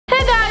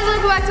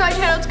back to my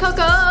channel. It's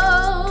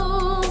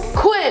Coco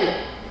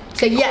Quinn.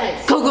 Say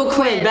yes. Coco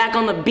Quinn back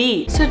on the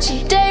beat. So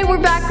today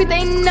we're back with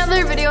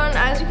another video, and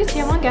as you can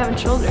see, I'm on Gavin's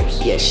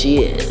shoulders. Yes, she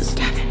is.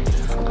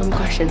 Gavin,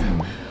 question.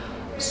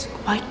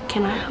 Why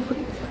can I have a?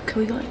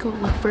 Can we like go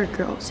look for a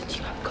girl since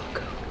you have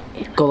Coco?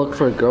 Go look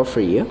for a girl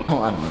for you?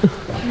 Hold on.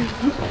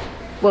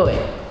 Wait.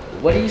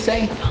 What are you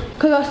saying?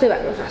 Coco, stay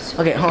back real fast.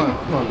 Okay, hold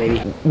on, baby.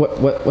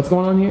 What's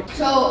going on here?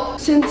 So,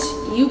 since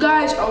you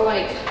guys are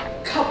like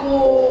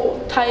couple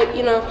type,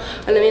 you know,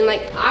 and I mean,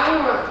 like, I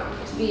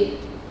want to be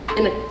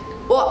in a,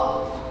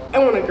 well, I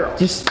want a girl.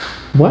 Just,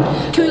 what?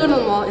 Can we go to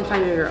the mall and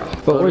find me a girl?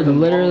 But we're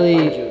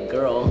literally,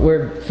 girl.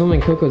 we're filming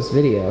Coco's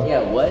video.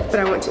 Yeah, what? But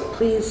I want to,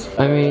 please.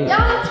 I mean,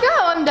 Yeah, let's go.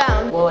 I'm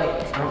down. Well, like,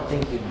 I don't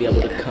think you'd be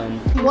able to come.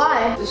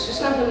 Why? It's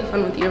just not gonna be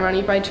fun with you around.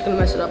 You're probably just gonna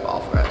mess it up all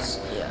for us.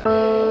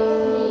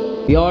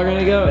 y'all are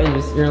gonna go and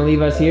you're gonna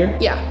leave us here?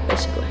 Yeah,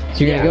 basically.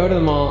 So you're gonna go to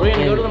the mall. We're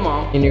gonna go to the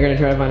mall. And you're gonna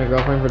try to find a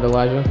girlfriend for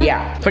Elijah?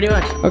 Yeah, pretty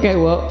much. Okay,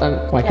 well,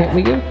 why can't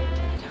we go?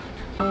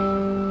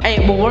 Hey,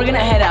 well, we're gonna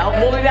head out.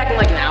 We'll be back in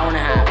like an hour and a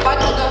half. Bye,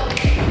 Coco.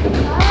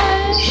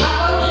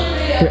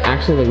 You're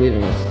actually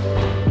leaving us.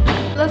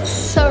 That's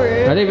so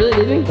rude. Are they really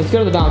leaving? Let's go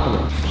to the balcony.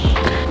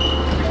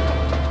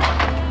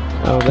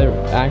 Oh, they're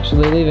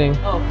actually leaving.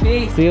 Oh,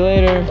 peace. See you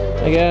later,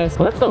 I guess.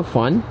 Well, that's no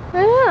fun.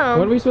 I know.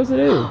 What are we supposed to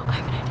do? I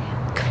have an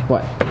idea.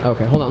 What?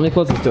 Okay, hold on, let me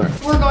close this door.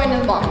 We're going to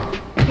the mall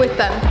with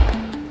them.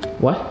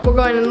 What? We're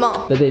going to the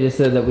mall. But they just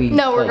said that we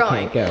No, we're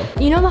going. can't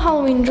go. You know the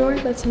Halloween drawer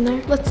that's in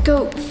there? Let's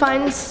go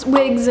find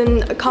wigs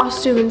and a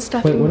costume and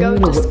stuff Wait, and what do go we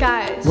need to-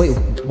 disguise. Wait,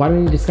 why do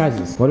we need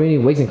disguises? What do we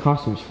need wigs and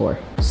costumes for?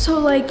 So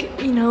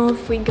like, you know,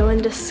 if we go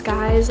in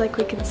disguise, like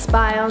we can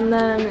spy on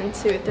them and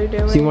see what they're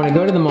doing. So you want to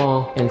go to the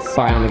mall and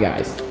spy on the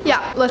guys?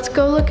 Yeah, let's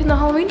go look in the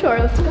Halloween drawer.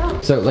 Let's go.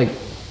 So like,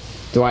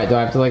 do I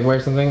have to like wear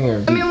something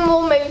or? I mean,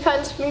 we'll maybe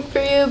find something for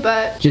you,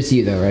 but Just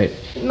you though, right?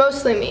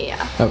 mostly me,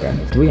 yeah. Okay.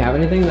 Do we have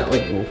anything that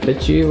like will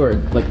fit you or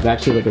like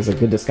actually like is a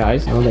good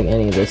disguise? I don't think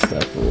any of this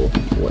stuff will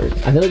work.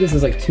 I feel like this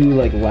is like too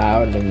like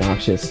loud and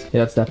obnoxious.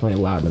 Yeah, that's definitely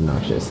loud and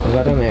obnoxious. What's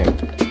that in there?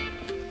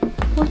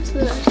 What's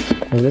this?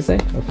 What does it say?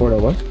 Afford a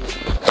what?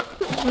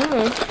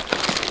 Oh.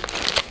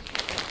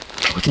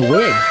 It's a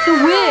wig. It's a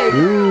wig.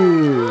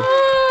 Ooh.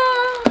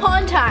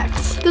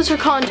 Contacts. Those are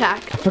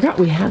contacts. I forgot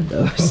we had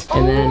those.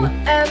 And then,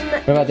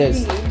 what about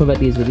this? What about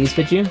these? Would these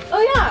fit you?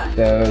 Oh yeah.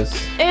 Those.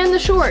 And the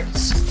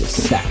shorts.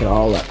 Just stack it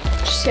all up.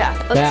 Just yeah.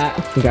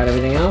 That. You got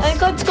everything else? I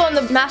think let's go in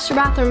the master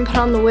bathroom and put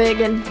on the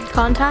wig and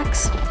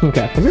contacts.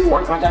 Okay. Have you ever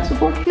worn contacts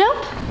before?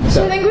 Nope.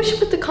 So I think we should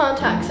put the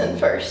contacts in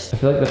first. I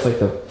feel like that's like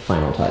the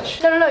final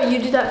touch. No, you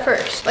do that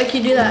first. Like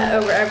you do that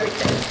over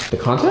everything.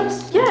 The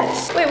contacts?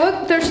 Yes. Wait,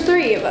 what? There's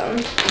 3 of them.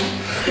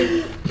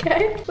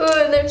 Okay.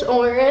 Oh, and there's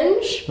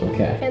orange.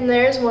 Okay. And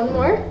there's one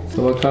more.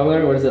 So what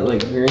color? What is it,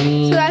 like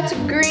green? So that's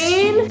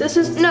green. This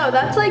is, no,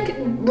 that's like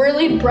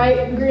really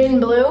bright green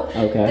blue.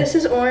 Okay. This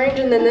is orange,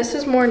 and then this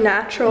is more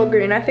natural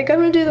green. I think I'm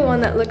gonna do the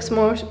one that looks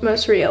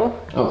most real.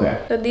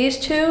 Okay. So these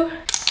 2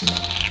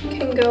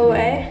 can go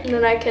away, and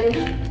then I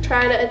can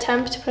try to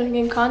attempt putting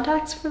in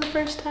contacts for the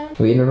first time.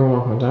 Wait, you never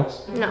worn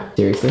contacts? No.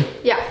 Seriously?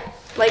 Yeah,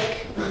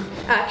 like,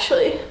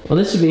 actually. Well,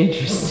 this should be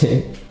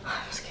interesting.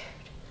 I'm scared.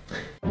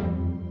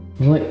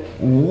 I'm like,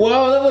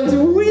 whoa, that looks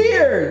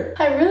weird.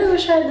 I really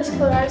wish I had this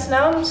color eyes.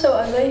 Now I'm so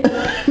ugly.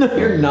 No,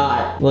 you're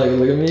not. Like,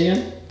 look at me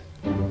again.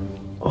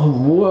 Oh,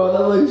 whoa,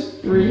 that looks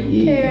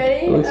freaky. Okay,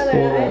 ready? That looks Other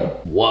cool, eye.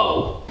 though.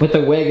 Whoa. With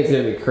the wig, it's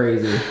gonna be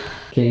crazy.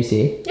 Can you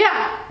see?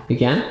 Yeah. You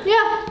can?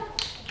 Yeah.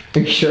 Are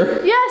you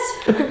sure? Yes.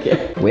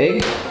 Okay.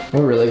 Wig?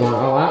 We're really going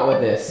all out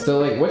with this. So,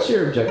 like, what's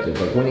your objective?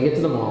 Like, when you get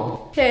to the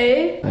mall.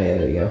 Okay. Oh, yeah,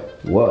 there you go.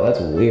 Whoa, that's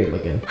weird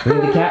looking. You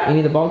need the cap. You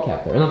need the ball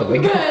cap there. Not the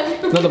wig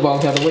cap. Not the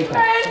ball cap, the wig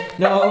cap.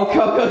 No,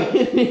 Coco,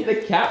 you need the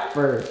cap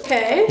first.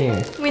 Okay.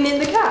 Here. We need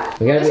the cap.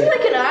 We gotta This is be-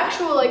 like an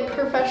actual, like,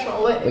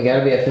 professional wig. We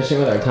gotta be efficient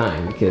with our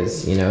time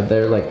because, you know,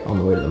 they're like on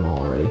the way to the mall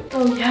already.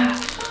 Oh yeah,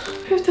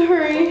 I have to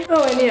hurry.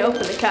 Oh, I need to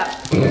open the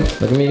cap.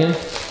 Look at me again.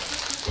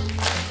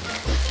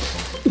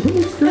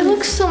 It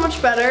looks so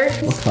much better.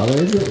 What color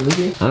is it,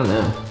 Lucy? I don't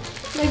know.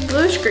 Like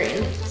blue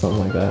screen. Something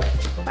like that.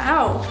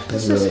 Wow,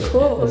 this It's is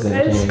cool, this is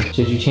guys. entertaining.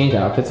 Should you change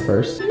outfits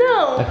first? I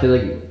No, feel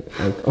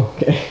like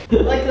okay.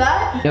 like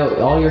that? No,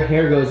 all your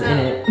hair goes in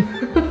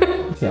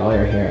it. See, all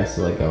your hair has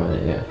to like go in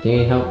it, yeah. Do you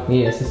need help?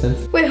 Need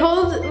assistance? Wait,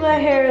 hold my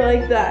hair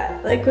like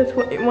that, like with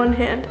one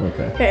hand.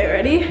 Okay. Okay,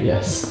 ready?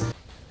 Yes.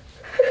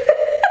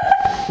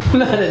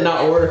 That did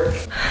not work.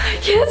 I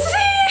can't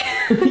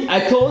see. I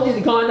told you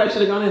the contact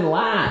should have gone in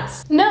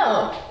last.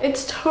 No,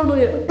 it's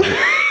totally.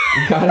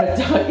 You gotta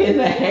tuck in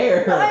the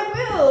hair. I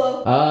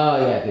will.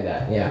 Oh, yeah, do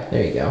that. Yeah,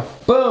 there you go.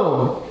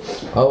 Boom.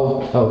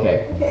 Oh,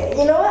 okay. Okay,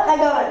 you know what? I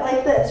got it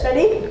like this.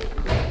 Ready?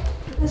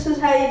 This is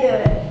how you do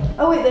it.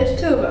 Oh wait,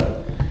 there's 2 of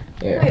them.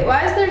 Here. Wait,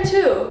 why is there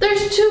 2?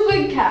 There's 2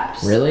 wig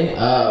caps. Really?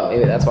 Oh,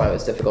 maybe that's why it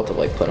was difficult to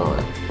like put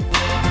on.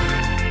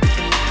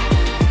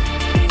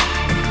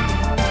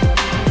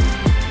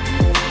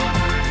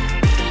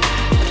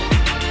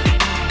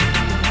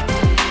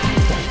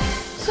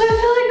 So I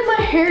feel like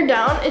my hair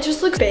down, it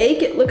just looks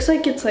fake. It looks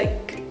like it's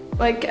like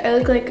I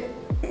look like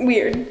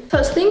weird. So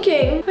I was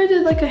thinking, if I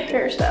did like a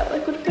hairstyle,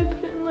 like what if I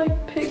put it in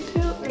like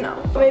pigtail? No.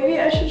 Maybe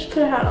I should just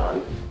put a hat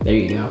on. There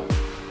you go.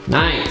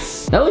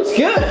 Nice. That looks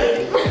good.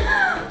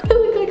 I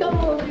look like I'm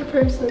a lovely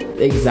person.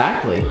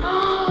 Exactly.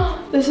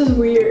 This is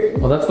weird.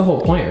 Well, that's the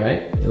whole point,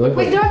 right? Wait,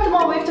 like... they're at the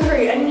mall. We have to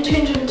hurry. I need to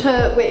change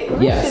into. Wait, let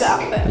me see the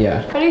outfit.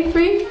 Yeah. Ready?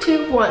 3,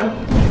 2,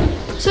 1.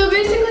 So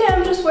basically,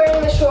 I'm just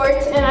wearing the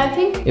shorts, and I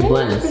think it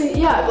blends.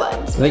 Yeah, it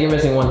blends. I think you're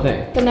missing one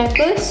thing. The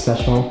necklace.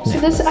 Special necklace. So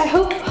this,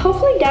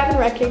 hopefully Gavin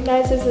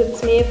recognizes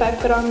it's me if I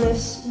put on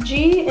this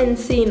G and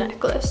C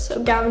necklace.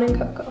 So Gavin and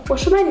Coco. What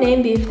should my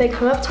name be if they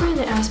come up to me and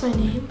they ask my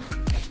name?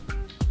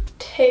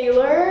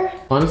 Taylor.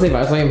 Honestly, if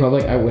I saw you in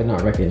public, I would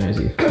not recognize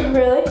you.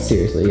 Really?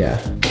 Seriously, yeah.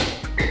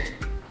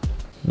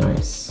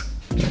 Nice.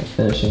 Nice.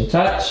 Finishing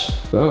touch.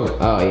 Boom.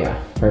 Oh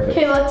yeah, perfect.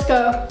 Okay, let's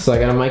go. So I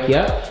gotta mic you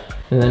up,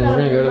 and then we're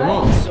gonna go to the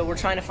mall. So we're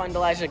trying to find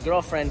Elijah's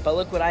girlfriend, but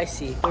look what I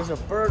see. There's a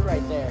bird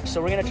right there.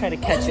 So we're gonna try to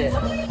catch it.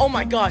 Oh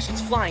my gosh,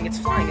 it's flying, it's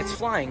flying, it's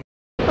flying.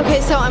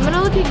 Okay, so I'm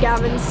gonna look at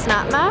Gavin's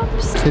snap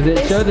maps. Cause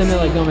it showed them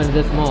like going to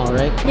this mall,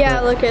 right? Yeah,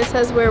 look, it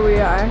says where we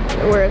are.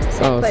 We're at the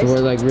same place. So we're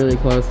like really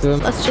close to them.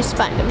 Let's just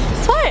find him.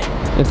 It's fine.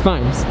 It's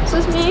fine. This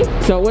is me.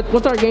 So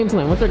what's our game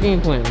plan? What's our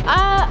game plan?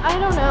 I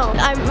don't know.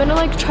 I'm gonna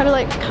like try to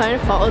like kind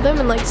of follow them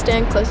and like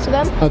stand close to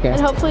them. Okay. And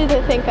hopefully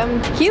they think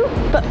I'm cute,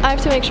 but I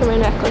have to make sure my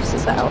necklace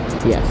is out.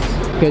 Yes.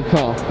 Good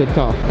call. Good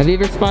call. Have you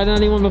ever spied on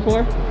anyone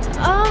before? No,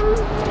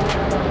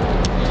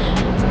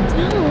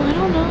 I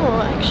don't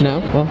know actually. No?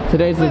 Well,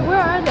 today's Wait, where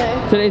are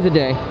they? Today's the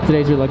day.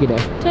 Today's your lucky day.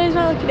 Today's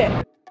my lucky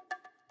day.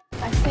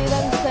 I see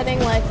them sitting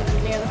like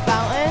near the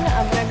fountain.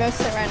 I'm gonna go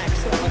sit right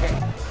next to them. Okay.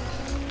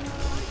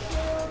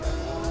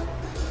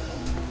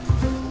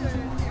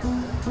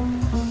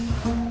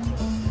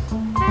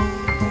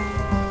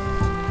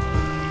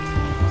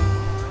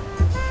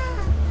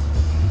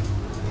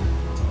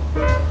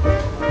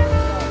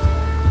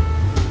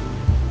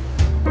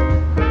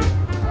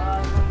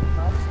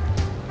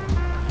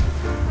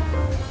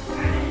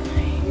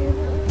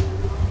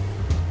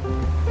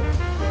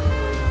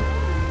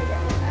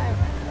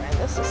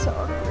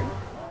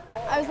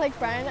 Like,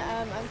 Brian,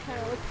 I'm trying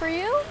to look for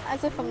you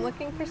as if I'm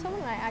looking for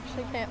someone and I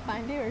actually can't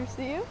find you or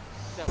see you.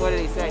 What did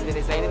he say? Did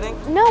he say anything?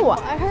 No,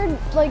 I heard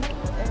like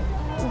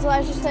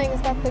Elijah saying,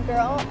 is that the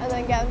girl? And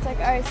then Gavin's like,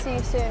 all right, see you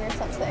soon or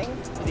something.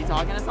 Is he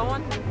talking to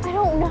someone? I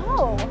don't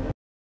know.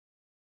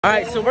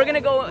 Alright, so we're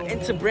gonna go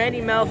into Brandy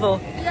Melville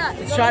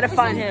to try to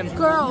find him.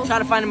 Girl. Try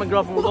to find him a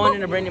girlfriend. We're going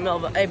into Brandy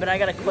Melville. Hey, but I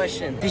got a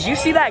question. Did you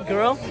see that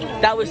girl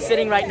that was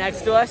sitting right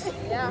next to us?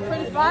 Yeah,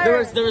 pretty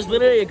fire. There was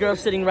literally a girl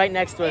sitting right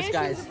next to us,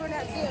 guys. She was a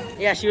brunette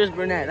too. Yeah, she was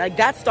brunette. Like,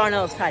 that's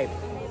Darnell's type.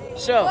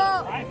 So,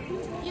 Well,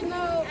 you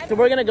know. so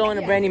we're gonna go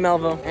into Brandy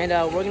Melville and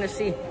we're gonna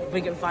see if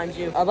we can find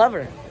you a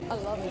lover. I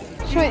love it.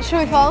 Should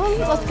we follow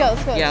them? Let's go.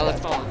 Yeah,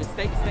 let's follow. Just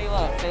stay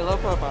low. Stay low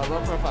profile.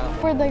 Low profile.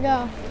 Where'd they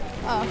go?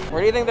 Oh. Where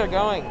do you think they're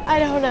going? I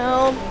don't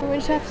know. We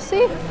just have to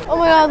see. Oh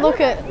my god,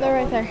 look at, they're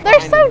right there. They're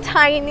so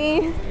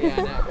tiny. Yeah,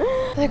 I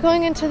know. They're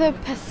going into the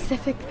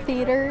Pacific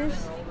Theaters.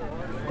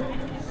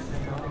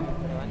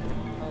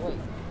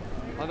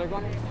 Oh, they're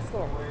going to the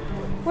store.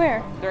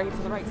 Where? They're to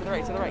the right,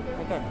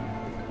 right there.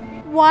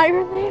 Why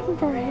are they in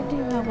Brandy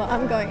Melville?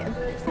 I'm going in.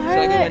 Should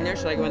I go in there?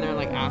 Should I go in there and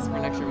like ask for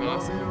an extra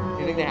mask? Do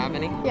you think they have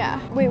any? Yeah.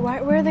 Wait,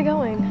 where are they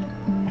going?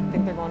 I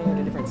think they're going to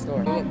a different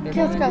store.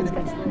 Okay, let's go.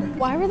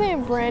 Why were they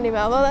in Brandy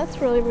Melville? That's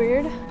really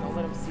weird. Don't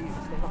let them see you.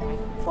 Stay behind.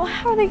 Well,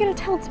 how are they gonna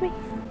tell it's me?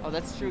 Oh,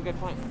 that's true. Good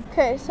point.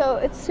 Okay, so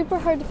it's super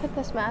hard to put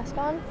this mask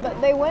on,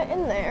 but they went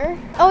in there.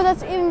 Oh,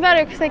 that's even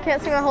better because they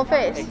can't see my whole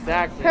face.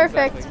 Exactly.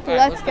 Perfect. Exactly. All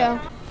right, let's go.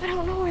 I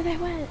don't know where they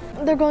went.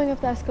 They're going up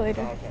the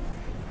escalator. Okay.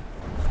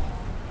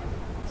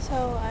 So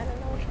I don't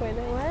know which way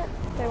they went.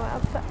 They went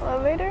up the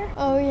elevator.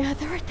 Oh yeah,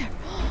 they're right there.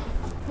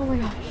 Oh my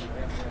gosh.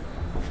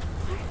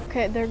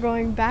 Okay, they're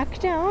going back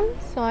down,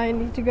 so I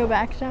need to go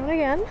back down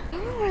again. I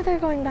don't know why they're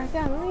going back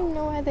down. I don't even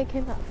know why they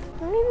came up. I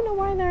don't even know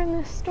why they're in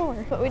this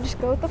store, but we just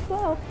go with the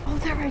flow. Oh,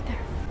 they're right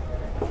there.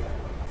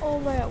 Oh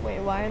my god, wait,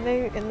 why are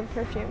they in the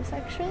perfume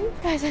section?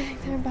 Guys, I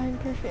think they're buying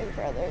perfume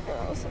for other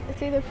girls.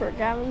 It's either for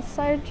Gavin's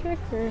side chick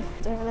or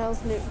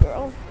Darnell's new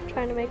girl.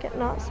 Trying to make it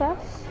not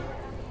sus.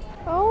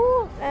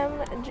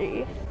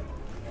 OMG.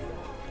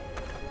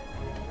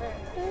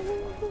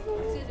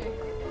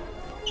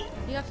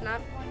 You got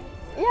Snap?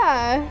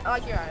 Yeah. I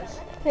like your eyes.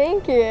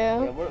 Thank you.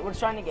 Yeah, we're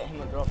trying to get him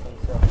a girlfriend,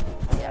 so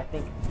I mean, I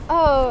think.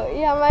 Oh,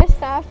 yeah, my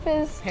snap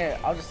is... Here,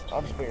 I'll just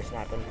put your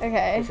snap in.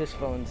 Okay. Because his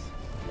phone's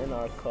in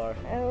our car.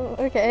 Oh,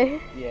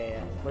 okay.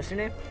 Yeah. What's your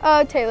name?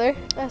 Oh, Taylor.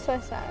 That's my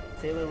snap.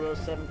 Taylor Rose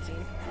 17.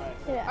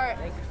 Yeah.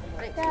 Alright.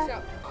 Yeah. Peace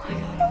out.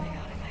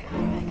 Oh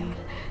my god.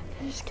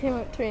 They just came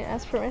up to me and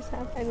asked for my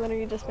snap. I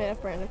literally just made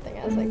up a random thing.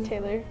 I was like,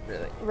 Taylor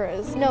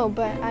Rose. No,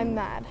 but I'm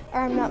mad.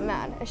 Or I'm not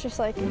mad. It's just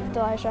like,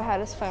 Elijah had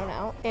his phone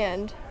out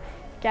and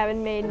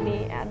Gavin made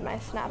me add my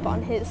snap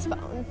on his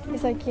phone.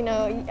 He's like, you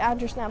know, you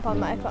add your snap on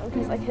my phone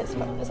because like his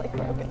phone is like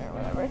broken or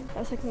whatever. I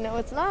was like, no,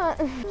 it's not.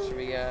 Should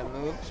we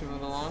move? Should we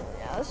move along?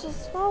 Yeah, let's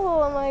just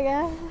follow them, I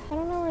guess. I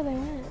don't know where they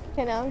went.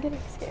 Okay, now I'm getting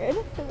scared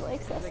and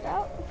like sussed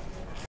out.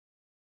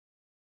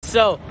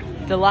 So,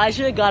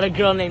 Elijah got a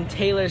girl named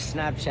Taylor's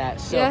Snapchat.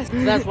 So Yes.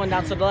 that's one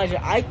down. So Elijah,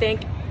 I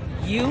think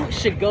you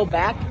should go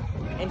back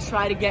and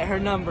try to get her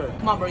number.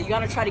 Come on, bro. You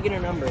gotta try to get her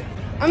number.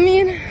 I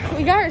mean,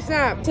 we got her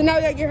snap, so now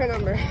we gotta get her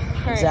number.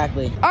 All right.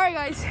 Exactly. All right,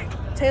 guys.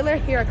 Taylor,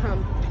 here I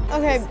come.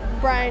 Okay,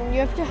 Brian,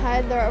 you have to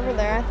hide. They're over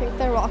there. I think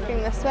they're walking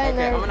this way and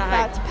they're I'm gonna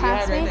about hide. to You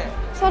pass hide right me. there.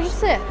 So I'll just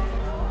sit.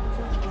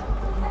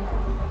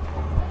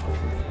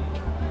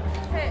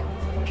 Hey,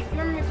 you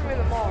remember me from in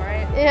the mall,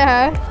 right?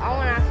 Yeah. I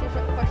want to ask you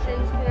some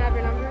questions. Can I have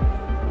your number?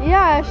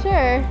 Yeah,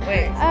 sure.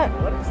 Wait,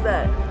 what is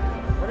that?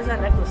 What does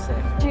that necklace say?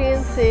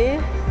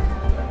 GNC.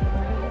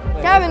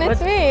 Gavin,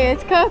 it's me.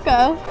 It's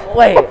Coco.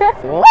 Wait,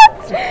 what?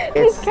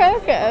 It's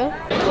Coco.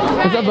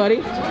 What's up,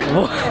 buddy?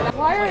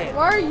 Why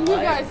are you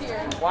guys here?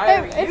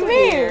 It's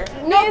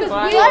me. No, It's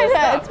because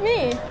Elijah. It's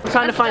me. I'm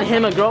trying to find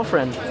him a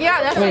girlfriend.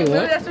 Yeah, that's Wait, what,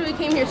 what? that's what we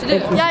came here to do.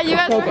 Yeah, you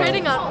guys were Coco.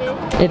 hitting on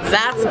me.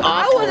 That's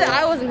awful.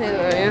 I wasn't hitting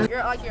on you.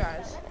 You're like your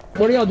eyes.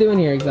 What are y'all doing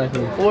here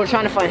exactly? Well, we're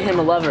trying to find him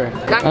a lover.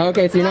 Oh,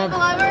 okay, so you're not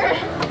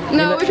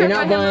No, we're you're trying to not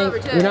find him buying over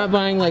too. you're not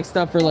buying like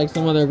stuff for like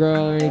some other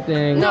girl or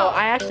anything. No,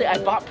 I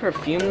bought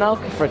perfume though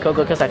for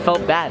Coco because I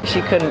felt bad.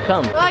 She couldn't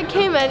come. Well, I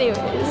came anyways.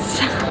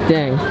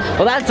 Dang.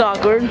 Well, that's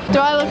awkward. Do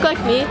I look like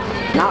me?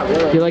 Not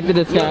really. Do you like the You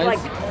have,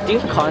 disguise? do you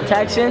have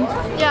contacts in?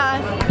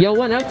 Yeah. Y'all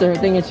went up to her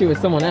thinking she was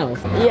someone else.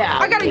 Yeah.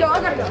 I gotta go.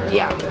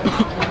 Yeah.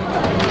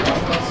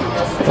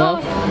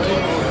 Well,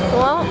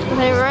 Well,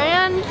 they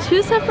ran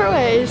two separate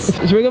ways.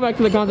 should we go back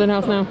to the content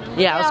house now?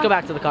 Yeah, let's go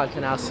back to the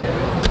content house.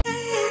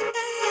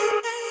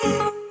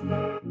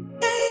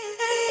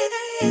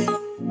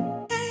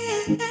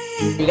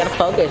 You gotta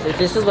focus if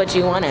this is what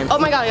you wanted. Oh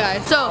my god,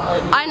 guys. So,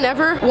 I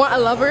never want a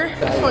lover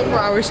for 24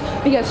 hours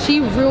because she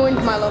ruined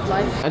my love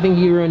life. I think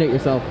you ruined it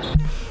yourself.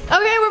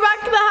 Okay, we're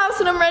back to the house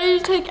and I'm ready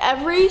to take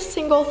every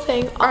single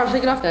thing off. Alright,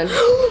 take it off then.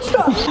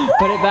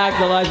 Put it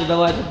back, Elijah,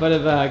 put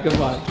it back.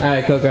 Come on.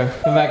 Alright, Coco,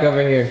 come back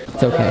over here.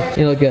 It's okay.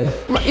 You look good.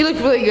 You look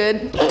really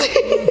good.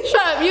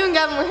 Shut up, you and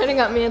Gavin were hitting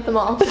at me at the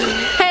mall.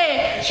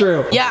 Hey,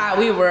 True. Yeah,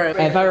 we were.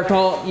 If I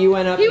recall, you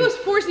went up. he was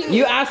forcing me.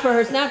 You asked for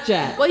her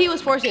Snapchat. Well, he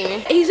was forcing me.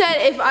 He said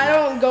if I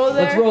don't go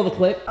there. Let's roll the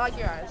clip. I like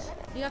your eyes.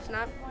 You have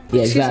Snap?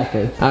 Yeah,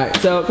 exactly. Alright,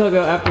 so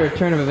Coco, after a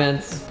turn of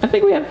events, I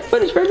think we have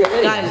footage for a good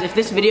video. Guys, if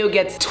this video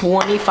gets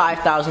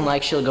 25,000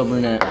 likes, she'll go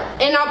brunette.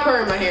 And I'll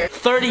perm my hair.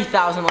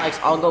 30,000 likes,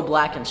 I'll go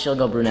black and she'll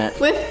go brunette.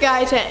 With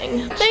Guy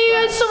Tang. Thank you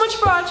guys so much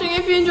for watching.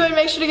 If you enjoyed,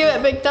 make sure to give it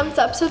a big thumbs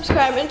up,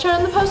 subscribe, and turn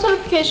on the post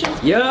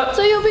notifications. Yup.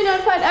 So you'll be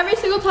notified every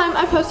single time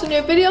I post a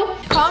new video.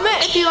 Comment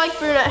if you like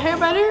brunette hair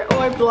better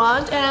or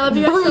blonde, and I love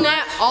you guys so much.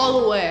 Brunette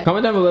all the way.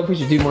 Comment down below if we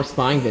should do more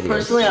spying videos.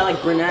 Personally, I like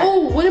brunette.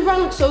 Oh, wouldn't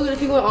Brian look so good if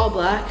he went all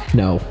black?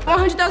 No.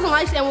 100,000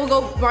 likes and we'll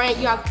go, Brian,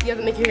 you have to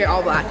make your hair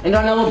all black. And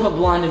Darnell will put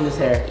blonde in his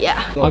hair.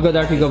 Yeah. I'll go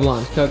dark, you go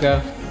blonde.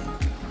 Coco,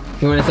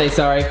 you want to say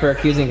sorry for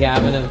accusing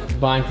Gavin of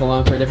buying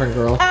cologne for a different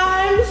girl?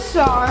 I'm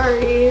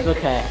sorry. It's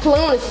okay.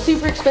 Cologne is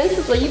super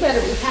expensive, so you better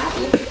be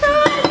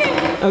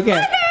happy.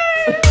 Okay.